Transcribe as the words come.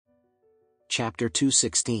Chapter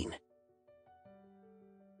 216.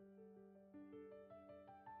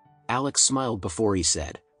 Alex smiled before he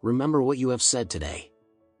said, "Remember what you have said today.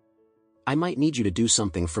 I might need you to do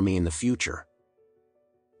something for me in the future."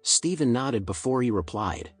 Stephen nodded before he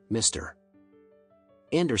replied, "Mr.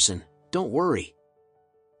 Anderson, don't worry.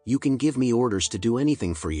 You can give me orders to do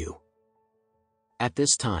anything for you." At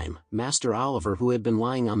this time, Master Oliver, who had been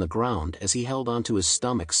lying on the ground as he held onto his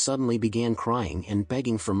stomach, suddenly began crying and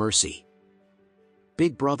begging for mercy.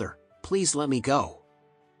 "Big brother, please let me go.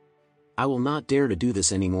 I will not dare to do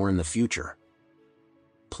this anymore in the future.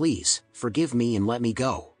 Please, forgive me and let me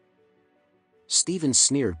go." Stephen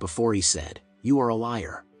sneered before he said, "You are a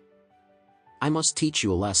liar. I must teach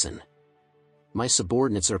you a lesson. My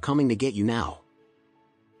subordinates are coming to get you now."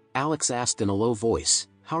 Alex asked in a low voice,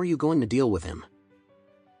 "How are you going to deal with him?"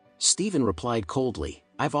 Stephen replied coldly,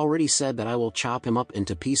 "I've already said that I will chop him up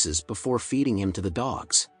into pieces before feeding him to the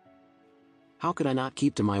dogs. How could I not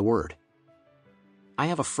keep to my word? I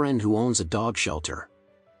have a friend who owns a dog shelter.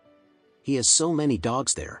 He has so many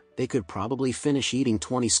dogs there, they could probably finish eating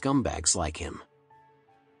 20 scumbags like him."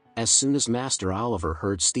 As soon as Master Oliver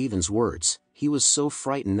heard Stephen's words, he was so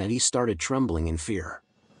frightened that he started trembling in fear.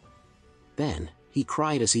 Then, he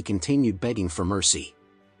cried as he continued begging for mercy.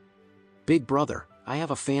 "Big brother, I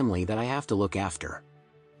have a family that I have to look after.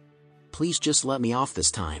 Please just let me off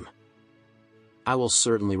this time. I will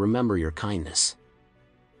certainly remember your kindness."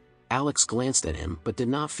 Alex glanced at him but did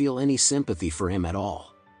not feel any sympathy for him at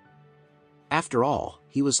all. After all,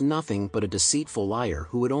 he was nothing but a deceitful liar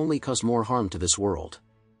who would only cause more harm to this world.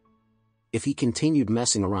 If he continued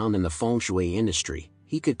messing around in the feng shui industry,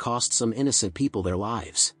 he could cost some innocent people their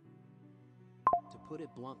lives. To put it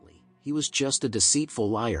bluntly, he was just a deceitful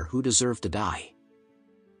liar who deserved to die.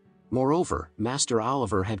 Moreover, Master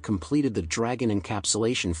Oliver had completed the dragon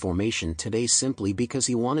encapsulation formation today simply because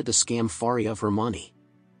he wanted to scam Faria of her money.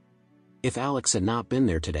 If Alex had not been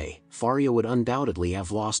there today, Faria would undoubtedly have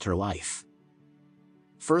lost her life.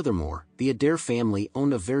 Furthermore, the Adair family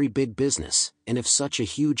owned a very big business, and if such a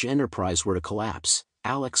huge enterprise were to collapse,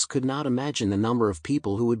 Alex could not imagine the number of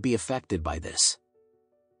people who would be affected by this.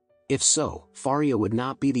 If so, Faria would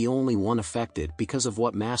not be the only one affected because of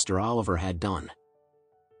what Master Oliver had done.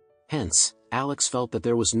 Hence, Alex felt that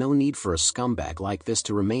there was no need for a scumbag like this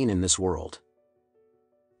to remain in this world.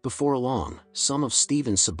 Before long, some of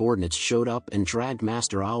Stephen's subordinates showed up and dragged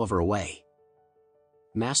Master Oliver away.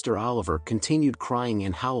 Master Oliver continued crying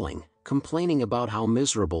and howling, complaining about how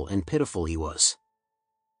miserable and pitiful he was.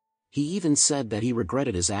 He even said that he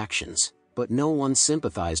regretted his actions, but no one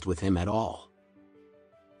sympathized with him at all.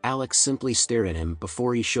 Alex simply stared at him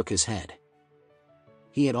before he shook his head.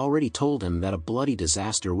 He had already told him that a bloody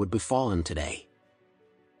disaster would befall him today.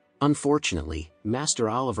 Unfortunately, Master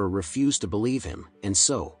Oliver refused to believe him, and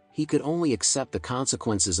so, he could only accept the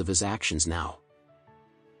consequences of his actions now.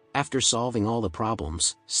 After solving all the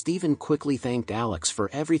problems, Stephen quickly thanked Alex for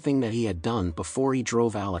everything that he had done before he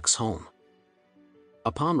drove Alex home.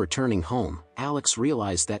 Upon returning home, Alex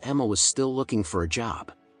realized that Emma was still looking for a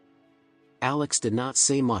job. Alex did not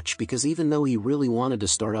say much because even though he really wanted to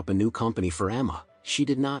start up a new company for Emma, she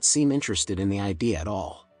did not seem interested in the idea at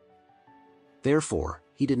all. Therefore,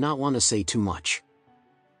 he did not want to say too much.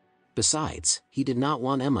 Besides, he did not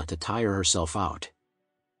want Emma to tire herself out.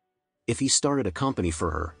 If he started a company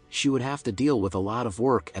for her, she would have to deal with a lot of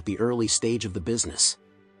work at the early stage of the business.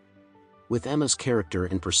 With Emma's character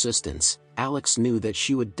and persistence, Alex knew that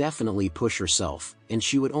she would definitely push herself, and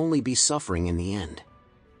she would only be suffering in the end.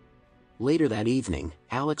 Later that evening,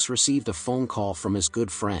 Alex received a phone call from his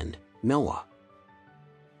good friend, Noah.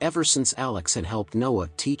 Ever since Alex had helped Noah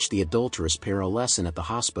teach the adulterous pair a lesson at the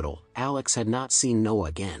hospital, Alex had not seen Noah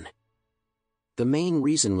again. The main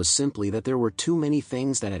reason was simply that there were too many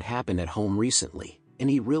things that had happened at home recently, and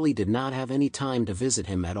he really did not have any time to visit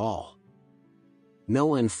him at all.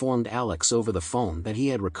 Noah informed Alex over the phone that he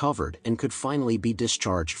had recovered and could finally be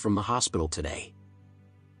discharged from the hospital today.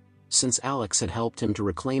 Since Alex had helped him to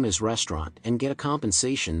reclaim his restaurant and get a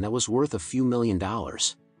compensation that was worth a few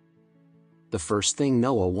 $1,000,000. The first thing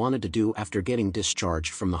Noah wanted to do after getting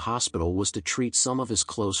discharged from the hospital was to treat some of his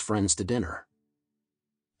close friends to dinner.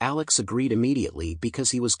 Alex agreed immediately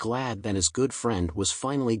because he was glad that his good friend was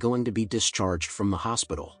finally going to be discharged from the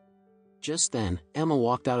hospital. Just then, Emma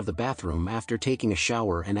walked out of the bathroom after taking a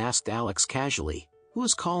shower and asked Alex casually, "Who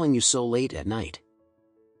is calling you so late at night?"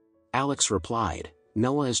 Alex replied,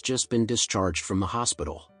 "Noah has just been discharged from the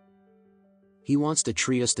hospital. He wants to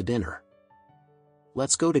treat us to dinner.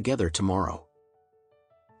 Let's go together tomorrow."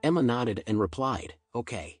 Emma nodded and replied,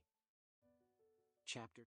 "Okay." Chapter